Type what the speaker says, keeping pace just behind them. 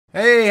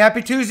Hey,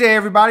 happy Tuesday,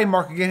 everybody.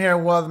 Mark again here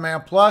at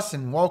WeatherMan Plus,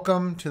 and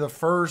welcome to the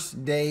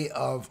first day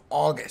of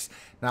August.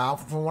 Now,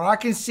 from what I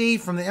can see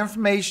from the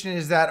information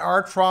is that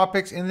our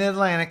tropics in the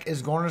Atlantic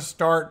is going to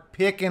start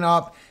picking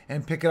up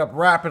and pick it up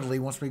rapidly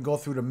once we go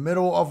through the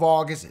middle of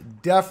August,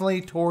 definitely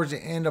towards the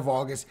end of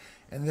August.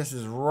 And this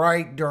is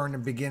right during the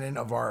beginning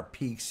of our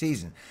peak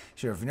season.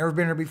 So if you've never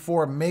been here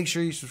before, make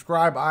sure you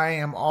subscribe. I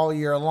am all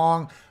year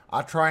long.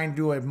 I try and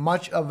do as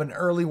much of an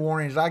early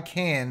warning as I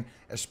can,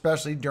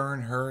 especially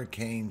during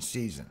hurricane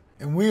season.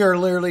 And we are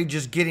literally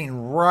just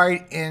getting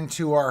right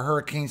into our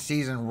hurricane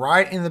season.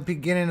 Right in the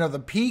beginning of the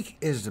peak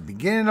is the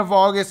beginning of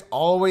August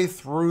all the way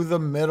through the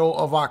middle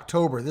of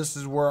October. This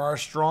is where our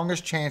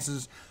strongest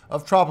chances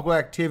of tropical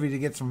activity to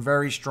get some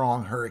very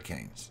strong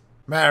hurricanes.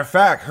 Matter of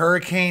fact,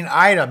 Hurricane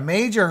Ida,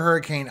 major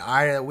Hurricane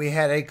Ida that we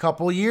had a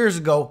couple years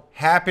ago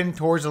happened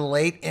towards the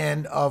late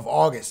end of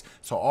August.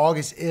 So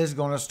August is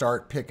going to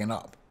start picking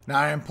up.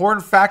 Now, an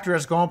important factor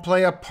that's going to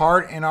play a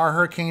part in our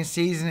hurricane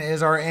season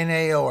is our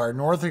NAO, our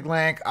North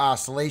Atlantic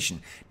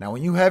Oscillation. Now,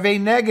 when you have a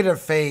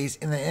negative phase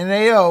in the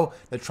NAO,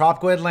 the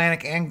tropical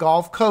Atlantic and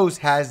Gulf Coast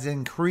has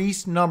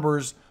increased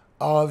numbers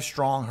of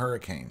strong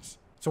hurricanes.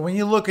 So when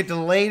you look at the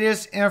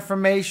latest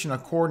information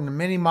according to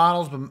many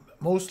models, but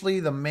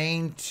mostly the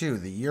main two,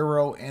 the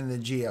Euro and the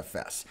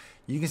GFS.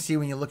 You can see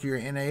when you look at your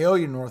NAO,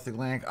 your North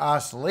Atlantic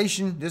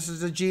Oscillation, this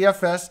is the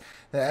GFS,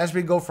 that as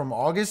we go from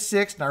August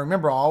 6th, now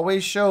remember I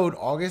always showed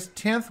August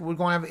 10th we're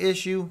going to have an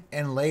issue,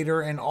 and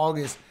later in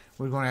August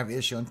we're going to have an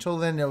issue. Until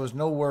then, there was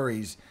no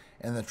worries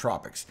in the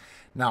tropics.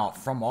 Now,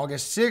 from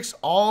August 6th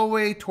all the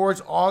way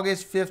towards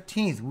August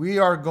 15th, we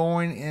are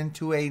going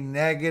into a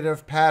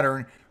negative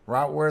pattern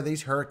right where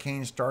these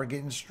hurricanes start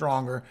getting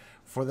stronger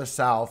for the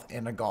South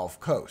and the Gulf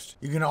Coast.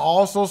 You can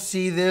also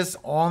see this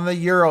on the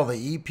Euro,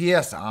 the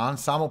EPS, the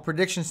Ensemble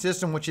Prediction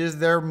System, which is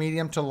their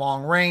medium to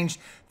long range,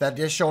 that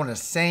is showing the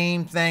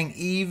same thing,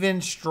 even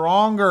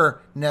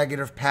stronger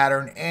negative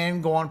pattern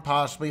and going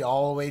possibly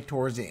all the way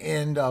towards the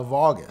end of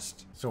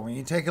August. So when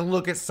you take a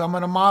look at some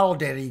of the model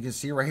data, you can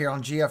see right here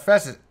on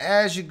GFS,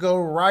 as you go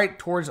right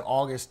towards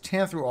August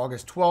 10th through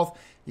August 12th,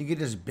 you get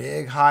this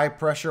big high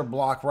pressure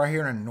block right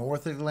here in the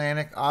North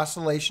Atlantic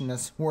Oscillation.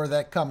 That's where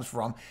that comes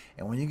from.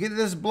 And when you get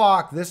this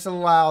block, this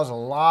allows a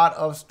lot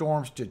of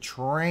storms to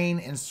train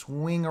and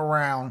swing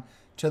around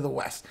to the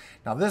west.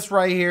 Now this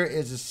right here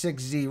is a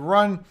 6Z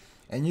run.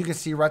 And you can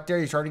see right there,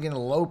 you start getting a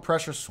low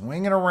pressure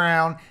swinging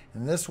around.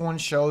 And this one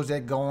shows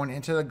that going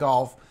into the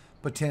Gulf,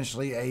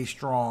 potentially a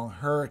strong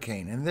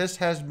hurricane. And this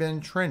has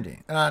been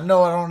trending. And I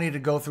know I don't need to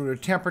go through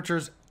the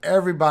temperatures.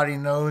 Everybody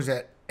knows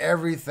that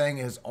everything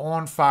is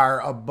on fire,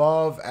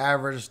 above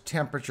average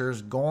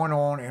temperatures going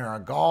on in our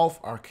Gulf,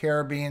 our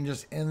Caribbean,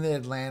 just in the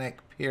Atlantic,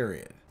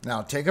 period.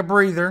 Now take a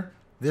breather.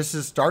 This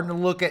is starting to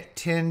look at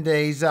 10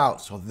 days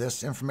out, so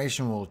this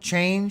information will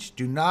change.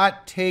 Do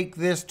not take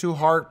this to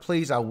heart,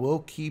 please. I will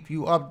keep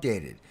you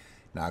updated.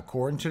 Now,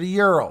 according to the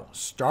Euro,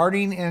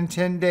 starting in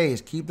 10 days,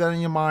 keep that in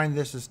your mind.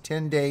 This is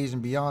 10 days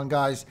and beyond,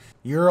 guys.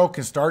 Euro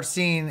can start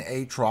seeing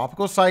a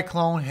tropical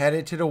cyclone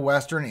headed to the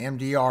western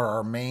MDR,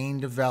 our main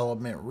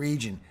development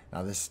region.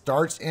 Now, this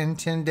starts in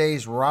 10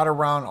 days, right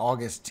around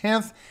August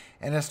 10th,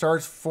 and it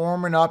starts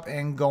forming up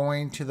and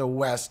going to the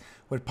west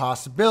with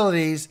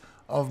possibilities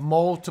of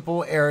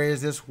multiple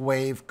areas this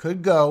wave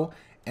could go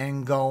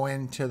and go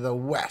into the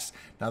west.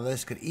 Now,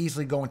 this could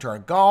easily go into our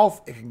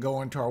Gulf. It can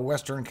go into our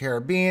western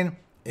Caribbean.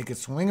 It could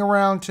swing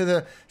around to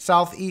the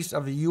southeast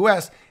of the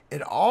U.S.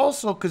 It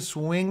also could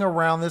swing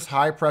around this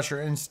high pressure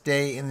and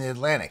stay in the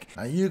Atlantic.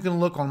 Now, you can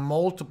look on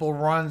multiple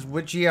runs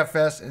with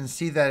GFS and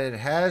see that it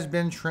has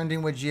been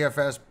trending with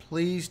GFS.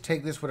 Please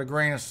take this with a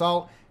grain of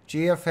salt.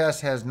 GFS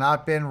has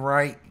not been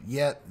right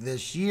yet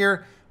this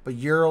year, but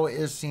Euro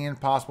is seeing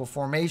possible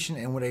formation.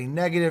 And with a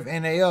negative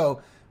NAO,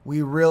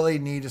 we really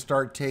need to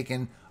start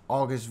taking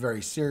August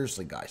very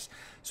seriously, guys.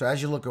 So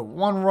as you look at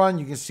one run,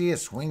 you can see it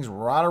swings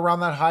right around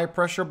that high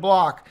pressure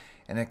block,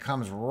 and it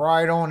comes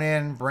right on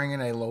in,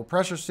 bringing a low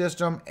pressure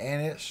system,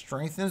 and it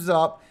strengthens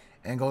up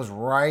and goes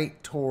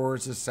right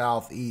towards the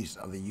southeast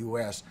of the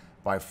U.S.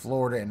 by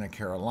Florida and the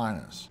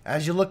Carolinas.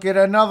 As you look at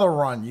another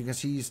run, you can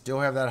see you still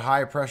have that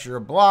high pressure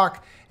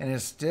block, and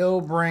it's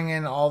still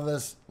bringing all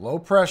this low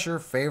pressure,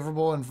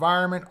 favorable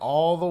environment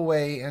all the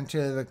way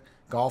into the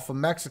Gulf of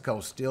Mexico,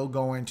 still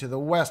going to the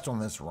west on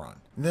this run.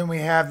 And then we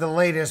have the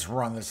latest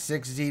run, the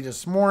 6Z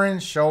this morning,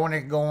 showing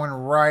it going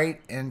right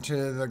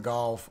into the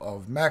Gulf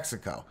of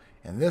Mexico.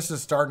 And this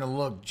is starting to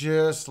look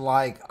just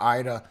like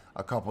Ida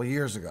a couple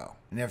years ago.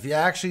 And if you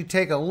actually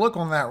take a look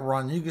on that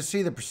run, you can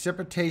see the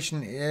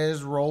precipitation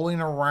is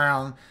rolling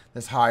around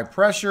this high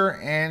pressure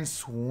and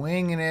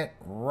swinging it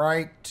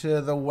right to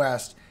the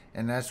west.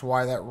 And that's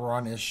why that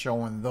run is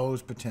showing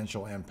those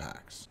potential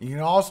impacts. You can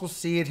also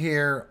see it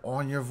here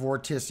on your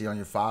vorticity, on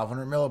your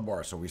 500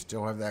 millibar. So we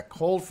still have that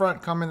cold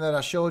front coming that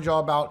I showed y'all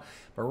about.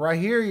 But right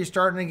here, you're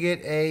starting to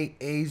get a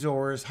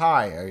Azores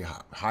high,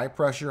 a high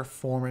pressure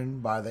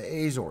forming by the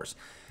Azores.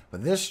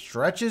 But this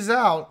stretches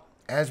out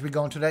as we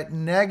go into that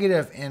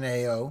negative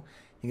NAO.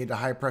 you get the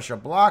high pressure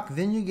block,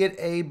 then you get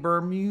a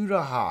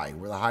Bermuda high,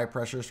 where the high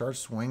pressure starts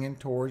swinging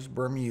towards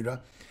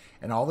Bermuda.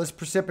 And all this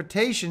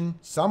precipitation,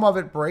 some of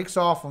it breaks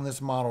off on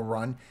this model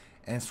run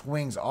and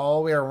swings all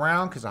the way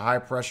around because the high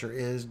pressure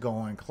is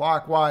going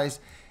clockwise,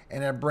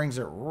 and it brings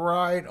it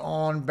right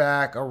on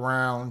back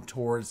around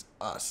towards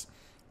us.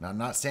 Now, I'm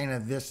not saying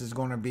that this is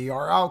going to be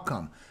our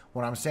outcome.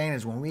 What I'm saying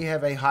is when we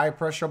have a high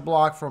pressure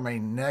block from a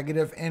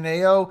negative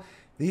NAO,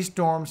 these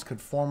storms could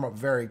form up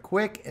very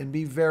quick and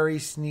be very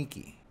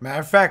sneaky.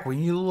 Matter of fact,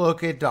 when you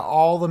look at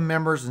all the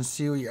members and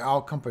see what your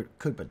outcome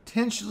could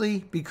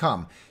potentially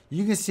become,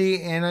 you can see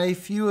in a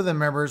few of the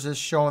members is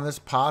showing this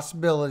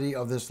possibility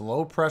of this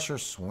low pressure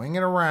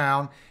swinging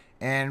around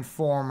and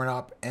forming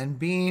up and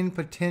being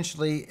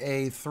potentially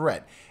a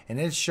threat. And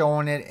it's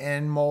showing it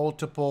in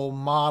multiple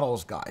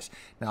models, guys.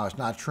 Now, it's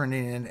not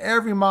trending in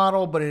every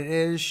model, but it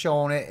is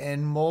showing it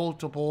in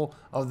multiple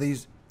of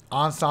these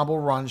ensemble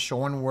runs,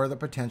 showing where the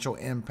potential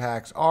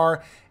impacts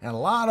are. And a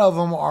lot of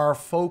them are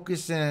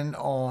focusing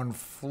on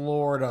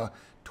Florida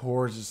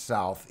towards the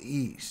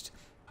southeast.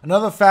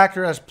 Another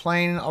factor that's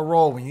playing a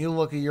role when you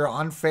look at your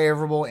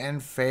unfavorable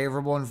and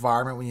favorable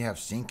environment when you have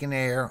sinking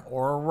air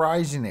or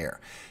rising air.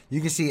 You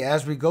can see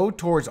as we go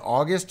towards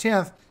August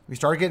 10th, we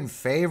start getting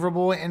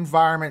favorable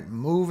environment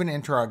moving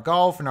into our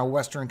Gulf and our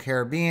Western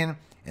Caribbean.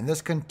 And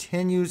this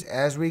continues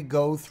as we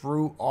go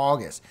through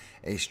August.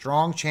 A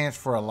strong chance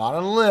for a lot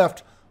of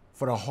lift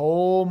for the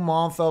whole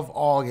month of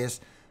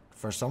August,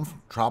 for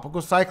some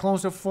tropical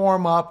cyclones to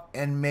form up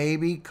and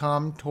maybe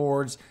come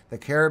towards the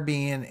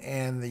Caribbean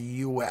and the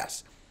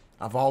U.S.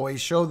 I've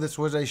always showed this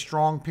was a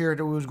strong period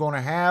that we was going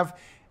to have,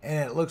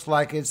 and it looks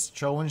like it's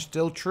showing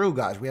still true,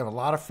 guys. We have a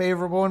lot of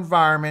favorable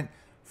environment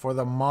for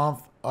the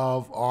month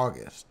of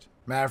August.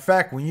 Matter of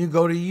fact, when you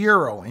go to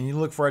Euro and you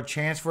look for a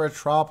chance for a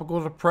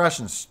tropical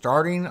depression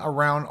starting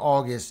around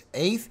August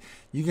 8th,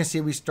 you can see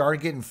we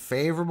started getting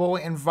favorable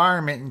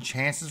environment and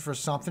chances for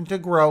something to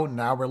grow.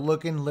 Now we're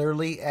looking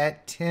literally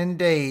at 10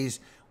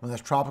 days when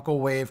this tropical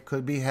wave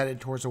could be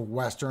headed towards a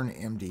western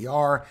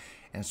MDR.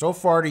 And so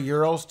far, the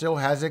Euro still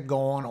has it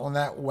going on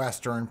that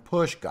western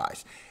push,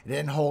 guys. It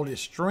didn't hold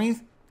its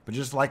strength, but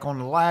just like on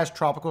the last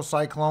tropical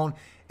cyclone,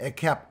 it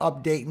kept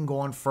updating,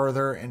 going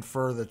further and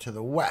further to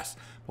the west.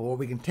 But what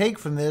we can take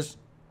from this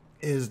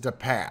is the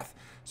path.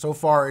 So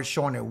far, it's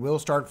showing it will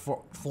start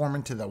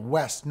forming to the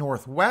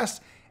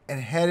west-northwest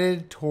and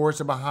headed towards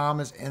the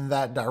Bahamas in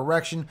that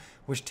direction,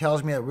 which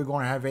tells me that we're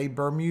going to have a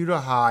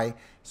Bermuda high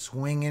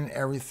swinging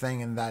everything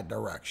in that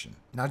direction.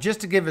 Now,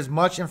 just to give as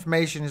much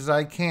information as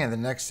I can, the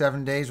next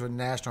 7 days with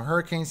National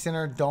Hurricane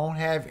Center don't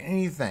have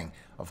anything.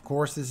 Of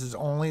course, this is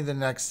only the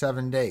next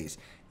 7 days.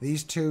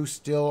 These two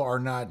still are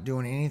not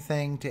doing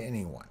anything to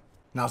anyone.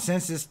 Now,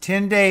 since it's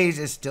 10 days,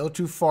 it's still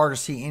too far to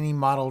see any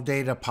model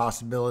data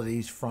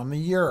possibilities from the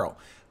Euro.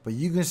 But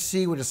you can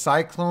see with the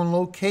cyclone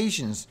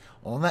locations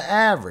on the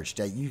average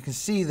that you can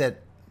see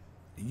that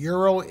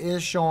Euro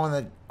is showing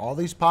that all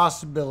these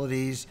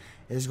possibilities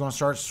is going to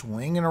start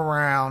swinging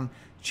around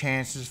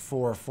chances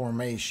for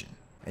formation.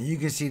 And you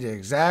can see the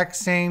exact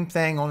same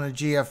thing on the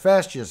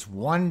GFS just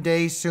 1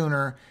 day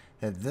sooner,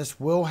 that this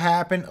will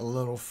happen a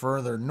little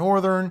further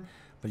northern,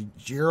 but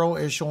Euro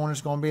is showing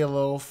it's going to be a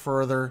little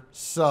further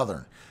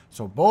southern.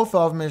 So both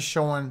of them is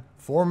showing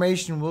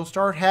formation will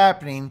start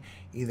happening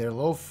either a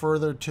little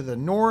further to the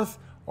north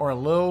or a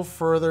little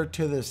further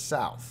to the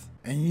south.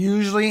 And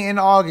usually in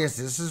August,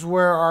 this is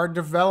where our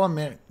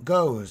development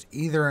goes,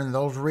 either in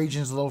those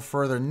regions a little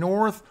further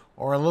north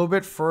or a little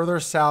bit further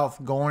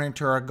south going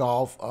into our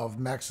Gulf of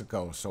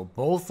Mexico. So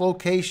both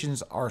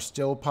locations are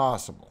still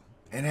possible.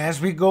 And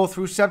as we go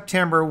through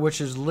September,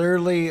 which is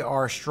literally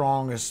our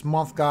strongest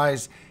month,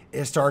 guys,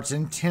 it starts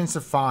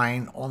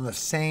intensifying on the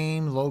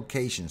same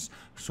locations.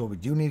 So we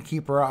do need to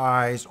keep our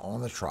eyes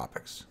on the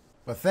tropics.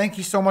 But thank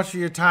you so much for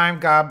your time.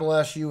 God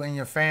bless you and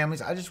your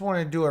families. I just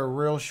wanted to do a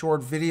real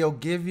short video,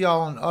 give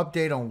y'all an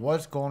update on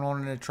what's going on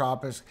in the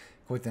tropics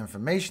with the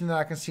information that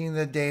I can see in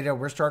the data.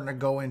 We're starting to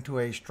go into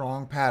a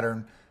strong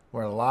pattern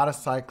where a lot of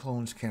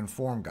cyclones can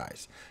form,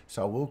 guys.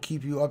 So we'll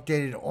keep you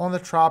updated on the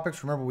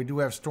tropics. Remember, we do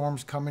have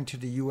storms coming to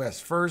the U.S.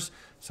 first,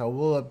 so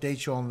we'll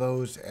update you on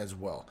those as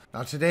well.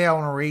 Now, today I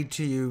want to read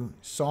to you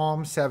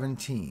Psalm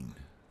 17,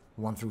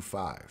 1 through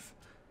 5.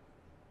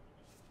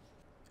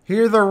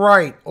 Hear the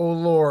right, O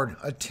Lord,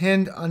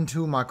 attend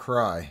unto my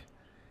cry.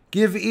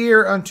 Give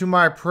ear unto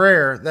my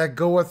prayer that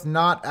goeth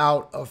not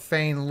out of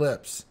feigned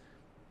lips.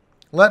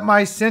 Let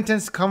my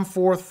sentence come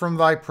forth from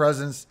thy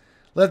presence.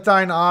 Let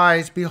thine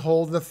eyes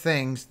behold the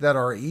things that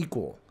are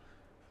equal.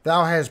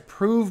 Thou hast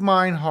proved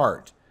mine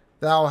heart.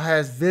 Thou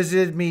hast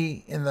visited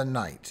me in the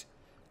night.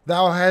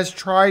 Thou hast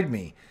tried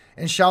me,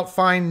 and shalt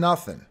find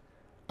nothing.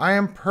 I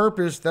am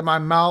purposed that my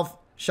mouth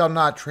shall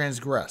not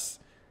transgress.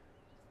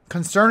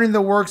 Concerning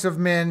the works of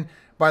men,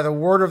 by the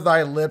word of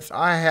thy lips,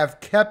 I have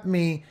kept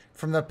me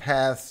from the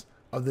paths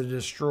of the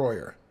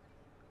destroyer.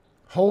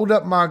 Hold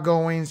up my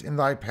goings in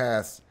thy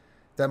paths,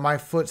 that my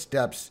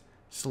footsteps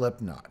slip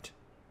not.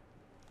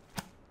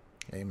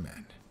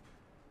 Amen.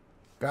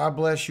 God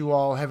bless you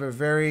all. Have a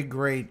very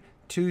great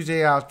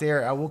Tuesday out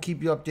there. I will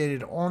keep you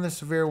updated on the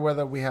severe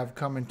weather we have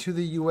coming to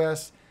the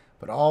U.S.,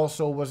 but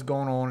also what's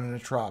going on in the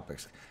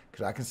tropics,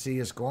 because I can see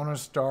it's going to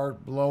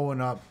start blowing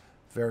up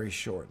very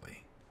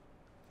shortly.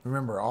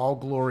 Remember, all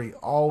glory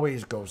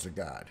always goes to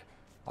God,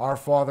 our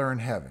Father in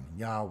heaven,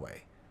 Yahweh.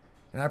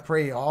 And I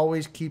pray He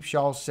always keeps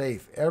y'all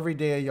safe every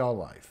day of y'all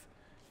life,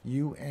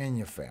 you and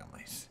your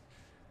families.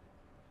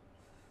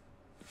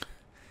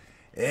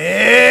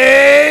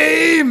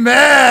 Amen.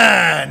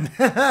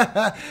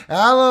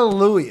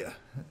 Hallelujah.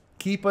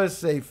 Keep us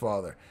safe,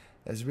 Father,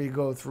 as we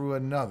go through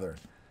another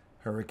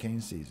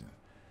hurricane season.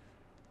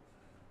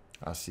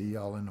 I'll see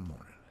y'all in the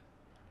morning.